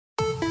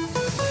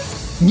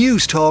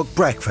News Talk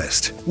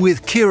Breakfast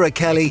with Ciara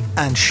Kelly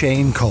and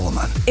Shane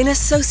Coleman. In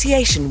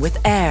association with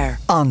AIR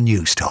on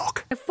News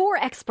Talk. 4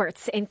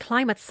 experts in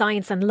climate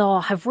science and law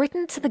have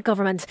written to the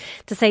government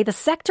to say the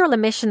sectoral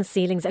emissions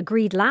ceilings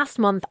agreed last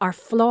month are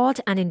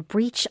flawed and in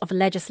breach of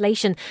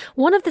legislation.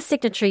 One of the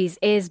signatories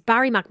is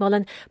Barry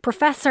McMullen,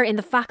 Professor in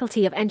the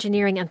Faculty of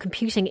Engineering and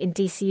Computing in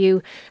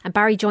DCU. And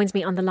Barry joins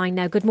me on the line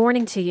now. Good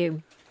morning to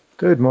you.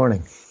 Good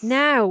morning.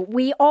 Now,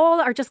 we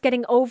all are just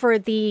getting over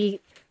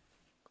the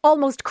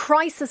almost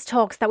crisis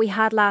talks that we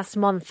had last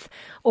month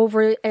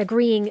over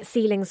agreeing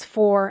ceilings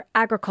for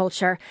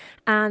agriculture.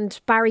 And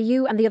Barry,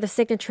 you and the other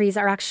signatories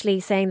are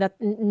actually saying that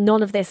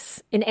none of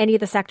this in any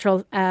of the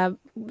sectoral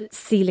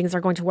ceilings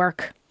are going to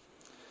work.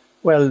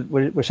 Well,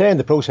 we're saying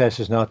the process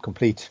is not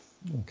complete.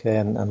 Okay,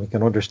 and we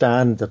can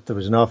understand that there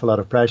was an awful lot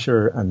of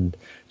pressure and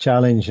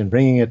challenge in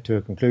bringing it to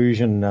a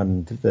conclusion,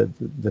 and the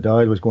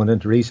Dáil was going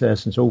into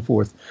recess and so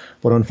forth.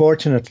 But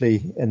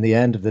unfortunately, in the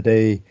end of the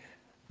day,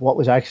 what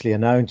was actually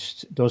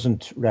announced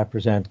doesn't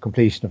represent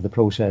completion of the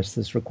process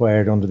that's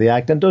required under the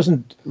Act, and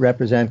doesn't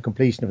represent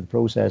completion of the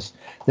process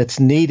that's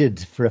needed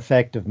for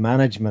effective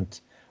management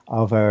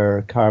of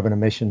our carbon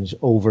emissions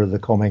over the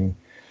coming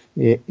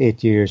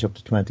 8 years up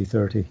to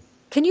 2030.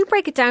 Can you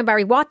break it down,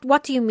 Barry?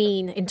 What do you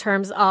mean in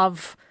terms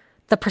of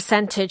the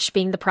percentage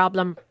being the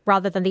problem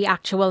rather than the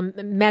actual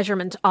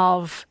measurement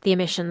of the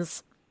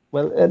emissions?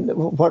 Well,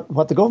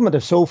 what the government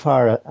has so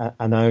far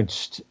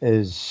announced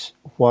is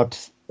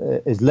what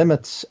is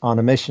limits on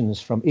emissions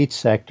from each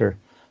sector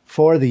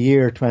for the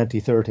year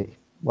 2030,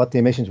 what the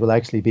emissions will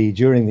actually be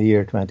during the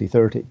year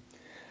 2030.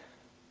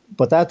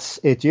 But that's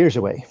 8 years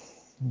away.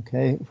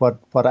 Okay,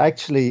 what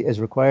actually is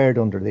required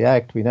under the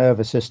Act, we now have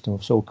a system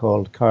of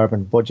so-called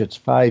carbon budgets,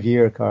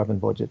 5-year carbon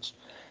budgets.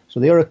 So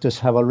the Oireachtas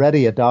have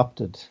already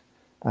adopted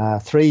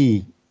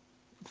 3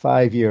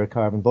 5-year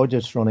carbon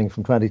budgets running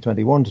from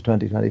 2021 to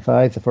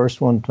 2025, the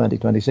first one,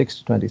 2026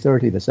 to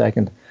 2030, the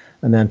second,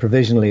 and then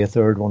provisionally a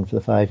third one for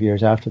the 5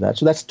 years after that.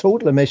 So that's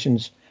total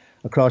emissions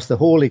across the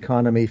whole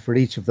economy for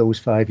each of those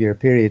 5-year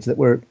periods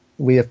that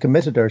we have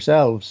committed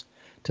ourselves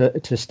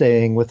to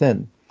staying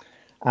within.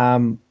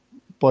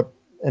 But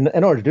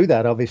in order to do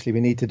that, obviously, we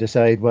need to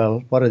decide,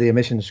 well, what are the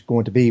emissions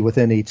going to be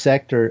within each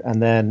sector,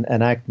 and then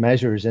enact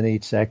measures in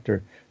each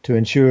sector to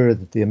ensure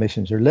that the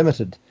emissions are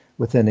limited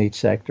within each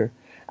sector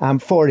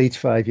for each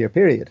 5-year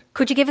period.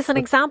 Could you give us an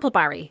example,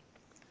 Barry?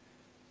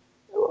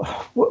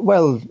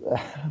 Well,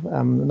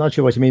 I'm not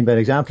sure what you mean by an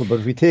example, but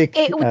if we take...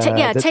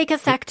 take a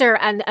sector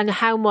and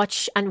how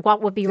much and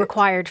what would be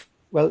required.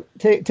 Well,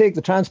 take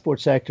the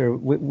transport sector.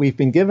 We've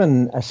been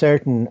given a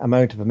certain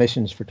amount of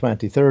emissions for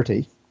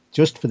 2030,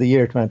 just for the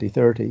year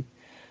 2030,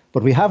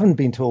 but we haven't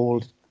been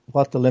told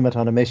what the limit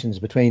on emissions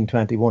between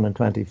 21 and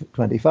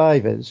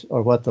 2025 is,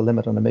 or what the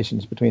limit on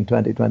emissions between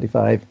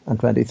 2025 and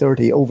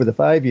 2030 over the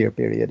 5-year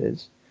period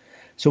is.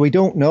 So we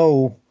don't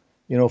know,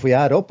 if we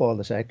add up all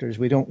the sectors,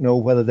 we don't know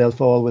whether they'll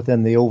fall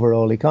within the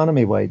overall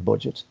economy-wide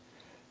budget.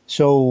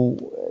 So,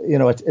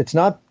 it's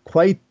not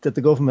quite that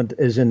the government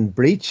is in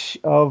breach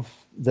of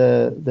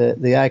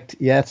the Act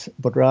yet,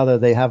 but rather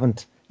they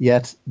haven't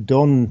yet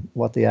done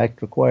what the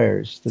Act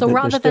requires. So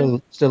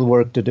there's still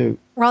work to do.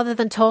 Rather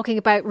than talking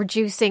about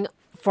reducing,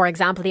 for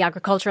example, the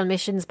agricultural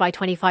emissions by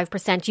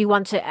 25%, you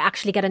want to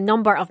actually get a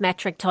number of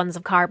metric tonnes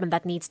of carbon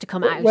that needs to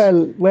come out.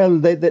 Well,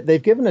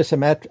 they've given us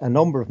a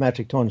number of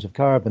metric tonnes of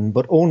carbon,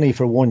 but only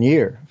for 1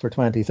 year, for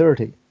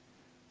 2030.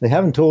 They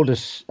haven't told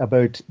us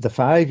about the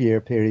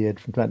 5-year period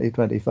from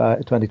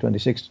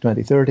 2026 to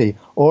 2030,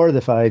 or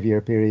the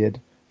 5-year period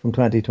from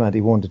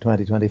 2021 to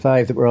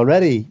 2025 that we're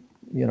already,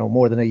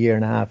 more than a year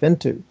and a half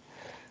into.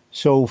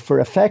 So for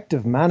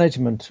effective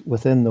management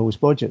within those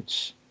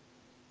budgets,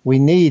 we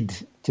need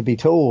to be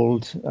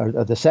told, or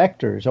the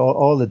sectors,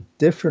 all the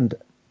different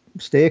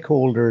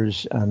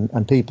stakeholders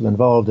and people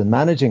involved in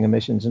managing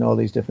emissions in all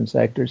these different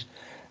sectors,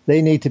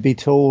 they need to be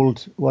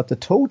told what the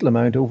total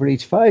amount over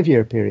each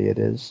 5-year period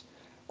is.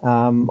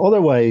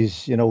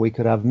 Otherwise, we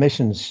could have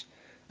emissions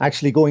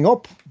actually going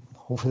up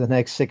over the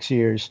next 6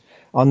 years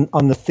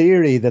on the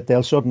theory that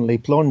they'll suddenly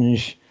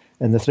plunge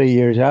in the 3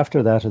 years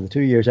after that, or the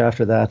 2 years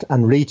after that,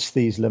 and reach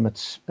these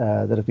limits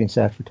that have been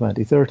set for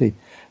 2030.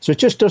 So it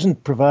just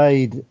doesn't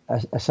provide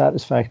a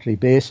satisfactory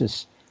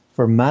basis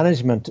for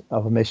management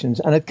of emissions.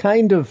 And it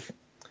kind of,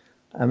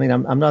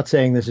 I'm not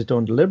saying this is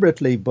done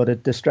deliberately, but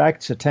it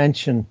distracts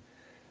attention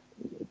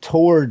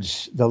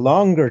towards the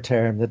longer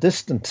term, the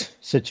distant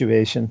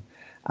situation.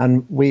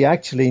 And we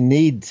actually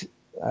need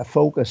a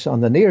focus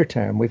on the near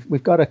term.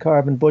 We've got a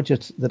carbon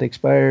budget that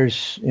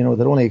expires,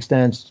 that only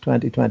extends to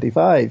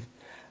 2025.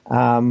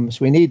 So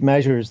we need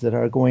measures that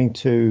are going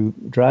to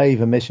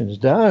drive emissions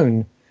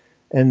down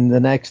in the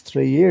next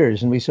 3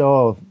 years. And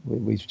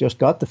we've just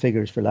got the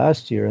figures for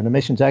last year, and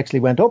emissions actually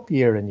went up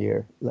year on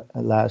year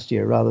last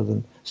year rather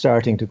than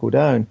starting to go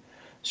down.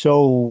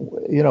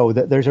 So,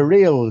 there's a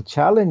real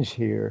challenge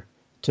here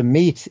to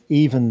meet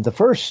even the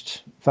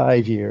first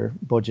 5-year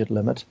budget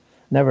limit,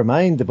 never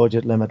mind the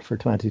budget limit for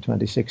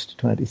 2026 to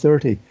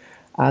 2030.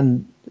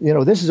 And,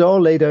 this is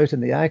all laid out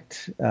in the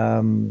Act.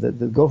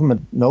 The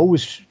government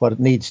knows what it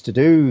needs to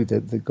do.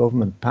 The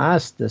government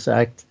passed this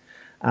Act.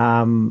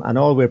 And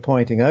all we're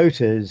pointing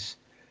out is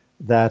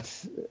that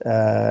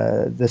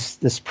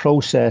this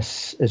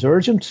process is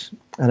urgent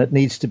and it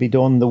needs to be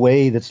done the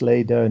way that's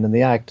laid down in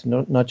the Act,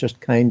 not just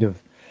kind of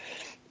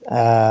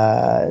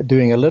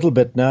doing a little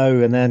bit now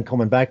and then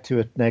coming back to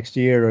it next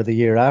year or the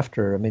year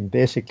after. I mean,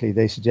 basically,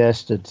 they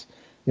suggested,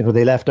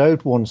 they left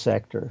out one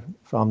sector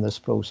from this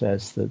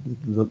process,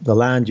 the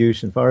land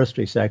use and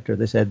forestry sector.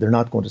 They said they're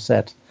not going to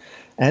set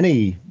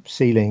any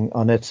ceiling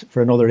on it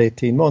for another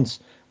 18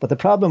 months. But the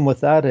problem with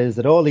that is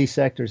that all these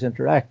sectors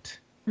interact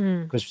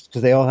because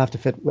they all have to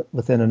fit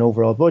within an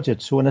overall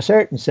budget. So in a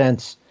certain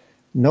sense,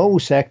 no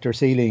sector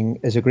ceiling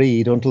is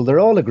agreed until they're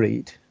all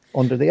agreed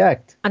under the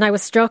Act. And I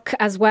was struck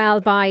as well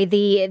by in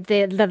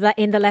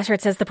the letter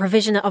it says the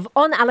provision of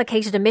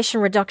unallocated emission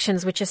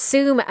reductions which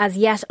assume as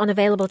yet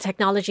unavailable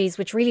technologies,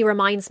 which really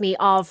reminds me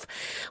of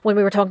when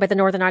we were talking about the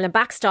Northern Ireland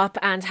backstop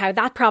and how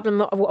that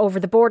problem over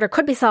the border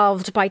could be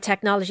solved by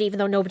technology, even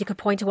though nobody could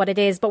point to what it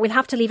is. But we'll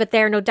have to leave it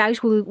there. No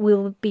doubt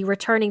we'll be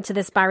returning to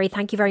this, Barry.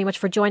 Thank you very much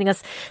for joining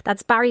us.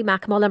 That's Barry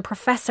McMullen,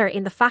 Professor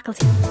in the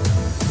Faculty.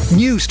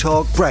 News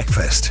Talk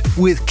Breakfast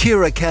with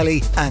Ciara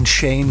Kelly and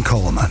Shane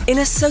Coleman. In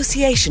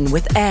association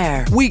with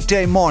AIR.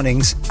 Weekday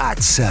mornings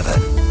at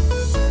 7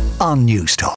 on News Talk.